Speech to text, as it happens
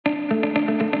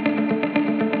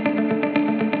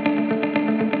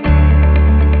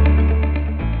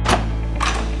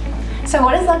So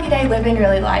what is Luckyday Living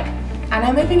really like? I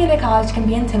know moving into college can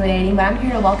be intimidating, but I'm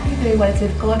here to walk you through what a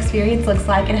typical experience looks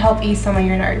like and help ease some of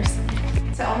your nerves.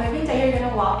 So on moving day, you're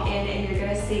going to walk in and you're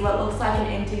going to see what looks like an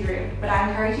empty room. But I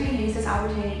encourage you to use this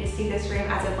opportunity to see this room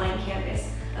as a blank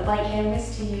canvas. A blank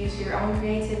canvas to use your own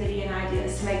creativity and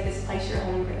ideas to make this place your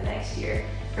home for the next year.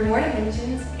 For more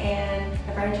dimensions and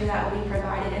the furniture that will be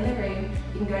provided in the room,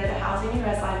 you can go to the Housing and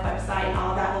Res Life website and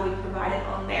all of that will be provided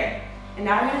on there. And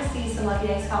now we're going to see some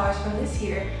Luckyday scholars from this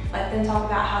year, let them talk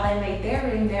about how they made their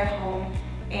room their home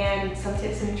and some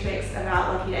tips and tricks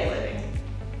about Luckyday Living.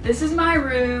 This is my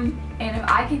room, and if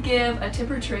I could give a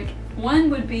tip or trick, one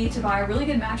would be to buy a really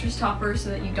good mattress topper so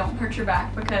that you don't hurt your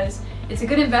back, because it's a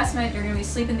good investment. You're going to be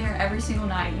sleeping there every single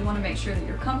night. You want to make sure that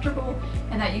you're comfortable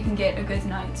and that you can get a good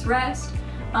night's rest.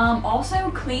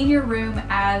 Also, clean your room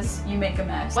as you make a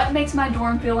mess. What makes my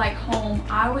dorm feel like home?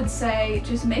 I would say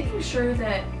just making sure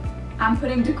that I'm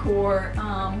putting decor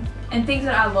and things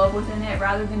that I love within it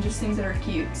rather than just things that are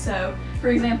cute. So, for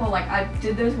example, like I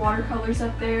did those watercolors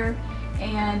up there,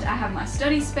 and I have my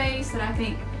study space that I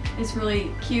think is really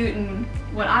cute and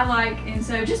what I like, and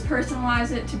so just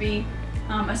personalize it to be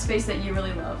a space that you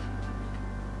really love.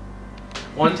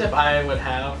 One tip I would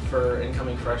have for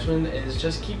incoming freshmen is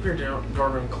just keep your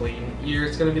dorm room clean.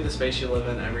 It's going to be the space you live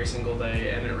in every single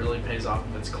day, and it really pays off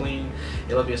if it's clean.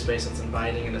 It'll be a space that's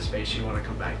inviting and a space you want to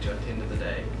come back to at the end of the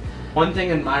day. One thing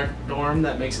in my dorm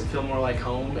that makes it feel more like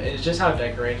home is just how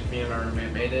decorated me and my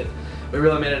roommate made it. We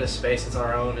really made it a space that's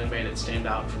our own and made it stand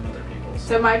out from other people's.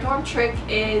 So my dorm trick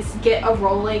is get a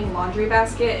rolling laundry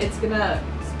basket. It's gonna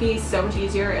be so much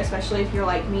easier, especially if you're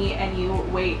like me and you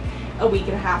wait a week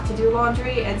and a half to do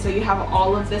laundry, and so you have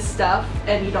all of this stuff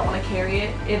and you don't want to carry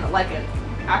it in like an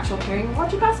actual carrying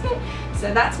laundry basket.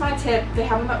 So that's my tip. They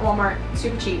have them at Walmart,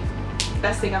 super cheap,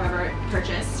 best thing I've ever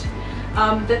purchased.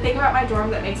 The thing about my dorm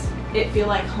that makes it feel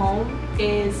like home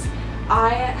is I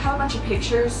have a bunch of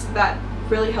pictures that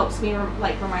really helps me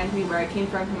remind me where I came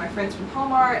from my friends from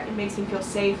home are. It makes me feel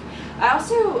safe. I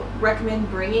also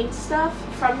recommend bringing stuff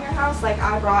from your house. Like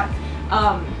I brought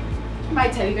my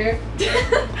teddy bear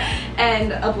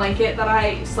and a blanket that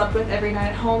I slept with every night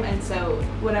at home, and so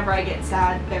whenever I get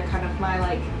sad, they're kind of my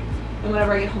and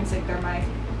whenever I get homesick, they're my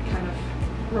kind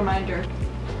of reminder.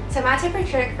 So my tip or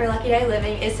trick for Luckyday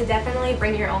Living is to definitely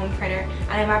bring your own printer.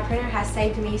 I know my printer has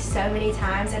saved me so many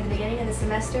times at the beginning of the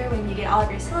semester when you get all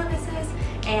of your syllabuses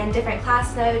and different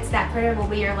class notes. That printer will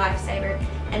be your lifesaver.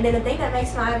 And then the thing that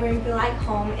makes my room feel like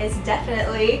home is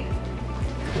definitely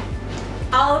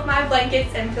all of my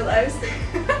blankets and pillows.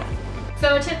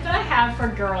 So a tip that I have for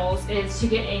girls is to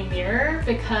get a mirror,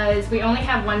 because we only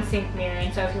have one sink mirror,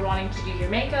 and so if you're wanting to do your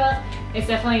makeup, it's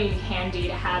definitely handy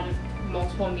to have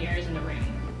multiple mirrors in the room.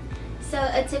 So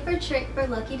a tip or trick for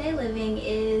Luckyday Living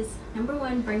is, number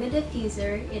one, bring a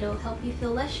diffuser. It'll help you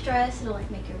feel less stressed. It'll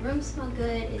make your room smell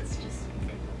good. It's just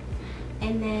wonderful.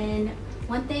 And then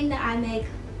one thing that I make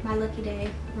my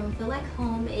Luckyday room feel like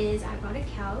home is I brought a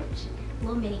couch, a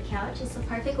little mini couch. It's the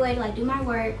perfect way to do my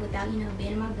work without,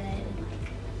 being in my bed and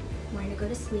wanting to go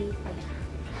to sleep.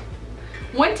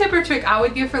 One tip or trick I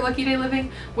would give for Luckyday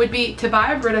Living would be to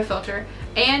buy a Brita filter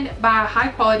and buy a high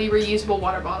quality reusable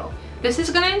water bottle. This is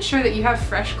going to ensure that you have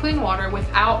fresh, clean water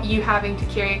without you having to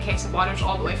carry a case of waters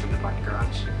all the way from the parking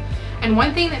garage. And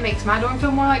one thing that makes my dorm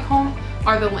feel more like home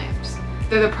are the lamps.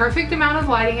 They're the perfect amount of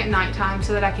lighting at nighttime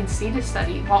so that I can see to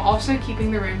study while also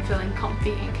keeping the room feeling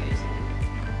comfy and cozy.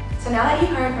 So now that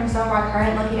you've heard from some of our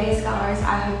current Luckyday scholars,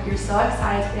 I hope you're so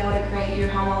excited to be able to create your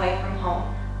home away from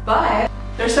home. But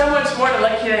there's so much more to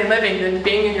Luckyday Living than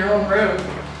being in your own room.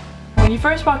 When you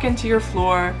first walk into your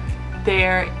floor,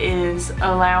 there is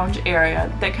a lounge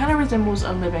area that kind of resembles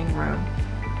a living room.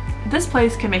 This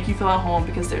place can make you feel at home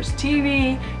because there's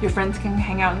TV, your friends can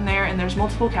hang out in there, and there's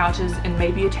multiple couches and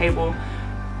maybe a table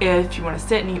if you want to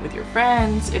sit and eat with your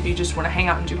friends, if you just want to hang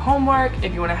out and do homework,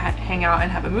 if you want to hang out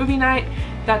and have a movie night.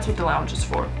 That's what the lounge is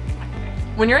for.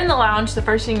 When you're in the lounge, the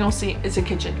first thing you'll see is a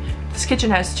kitchen. This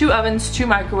kitchen has 2 ovens, 2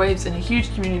 microwaves, and a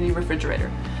huge community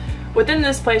refrigerator. Within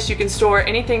this place, you can store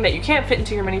anything that you can't fit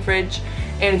into your mini fridge,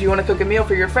 and if you want to cook a meal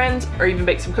for your friends or even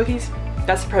bake some cookies,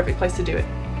 that's the perfect place to do it.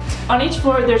 On each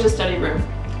floor, there's a study room.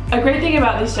 A great thing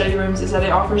about these study rooms is that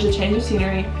it offers a change of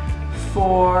scenery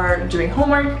for doing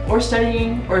homework or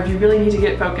studying, or if you really need to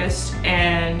get focused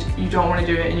and you don't want to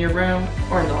do it in your room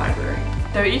or in the library.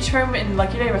 Though each room in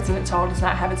Luckyday Residence Hall does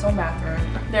not have its own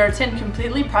bathroom, there are 10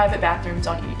 completely private bathrooms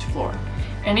on each floor.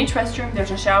 In each restroom,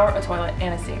 there's a shower, a toilet,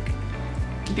 and a sink.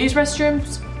 These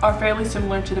restrooms are fairly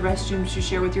similar to the restrooms you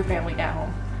share with your family at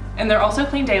home. And they're also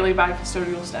cleaned daily by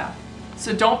custodial staff.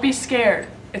 So don't be scared,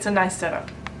 it's a nice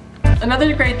setup.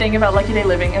 Another great thing about Luckyday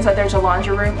Living is that there's a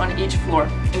laundry room on each floor.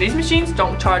 And these machines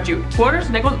don't charge you quarters,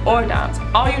 nickels, or dimes.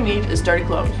 All you need is dirty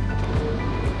clothes.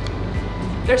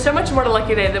 There's so much more to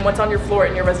Luckyday than what's on your floor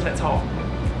in your residence hall.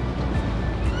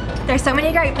 There's so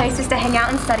many great places to hang out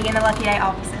and study in the Luckyday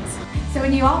offices. So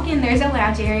when you walk in, there's a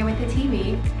lounge area with a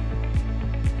TV.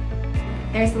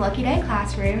 There's the Luckyday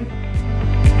classroom.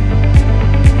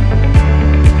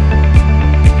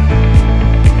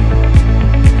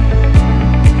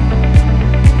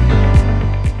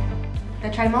 The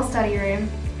treadmill study room.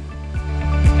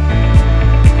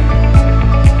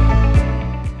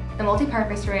 The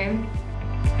multi-purpose room.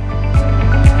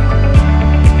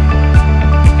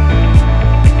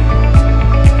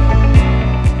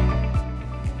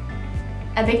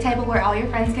 A big table where all your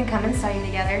friends can come and study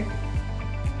together.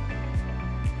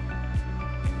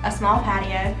 A small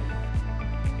patio.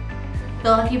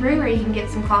 The Lucky Brew where you can get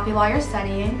some coffee while you're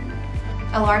studying.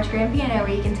 A large grand piano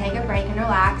where you can take a break and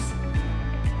relax.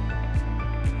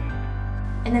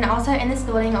 And then also in this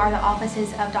building are the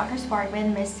offices of Dr.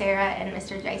 Sparkman, Miss Sarah, and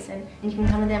Mr. Jason. And you can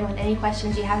come to them with any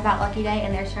questions you have about Luckyday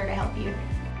and they're sure to help you.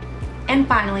 And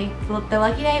finally, the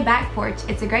Luckyday back porch.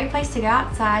 It's a great place to go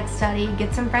outside, study,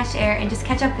 get some fresh air, and just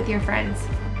catch up with your friends.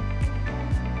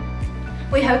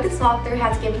 We hope this walkthrough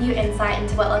has given you insight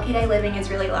into what Luckyday Living is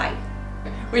really like.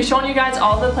 We've shown you guys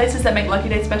all the places that make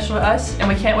Luckyday special to us, and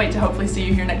we can't wait to hopefully see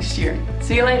you here next year.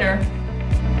 See you later.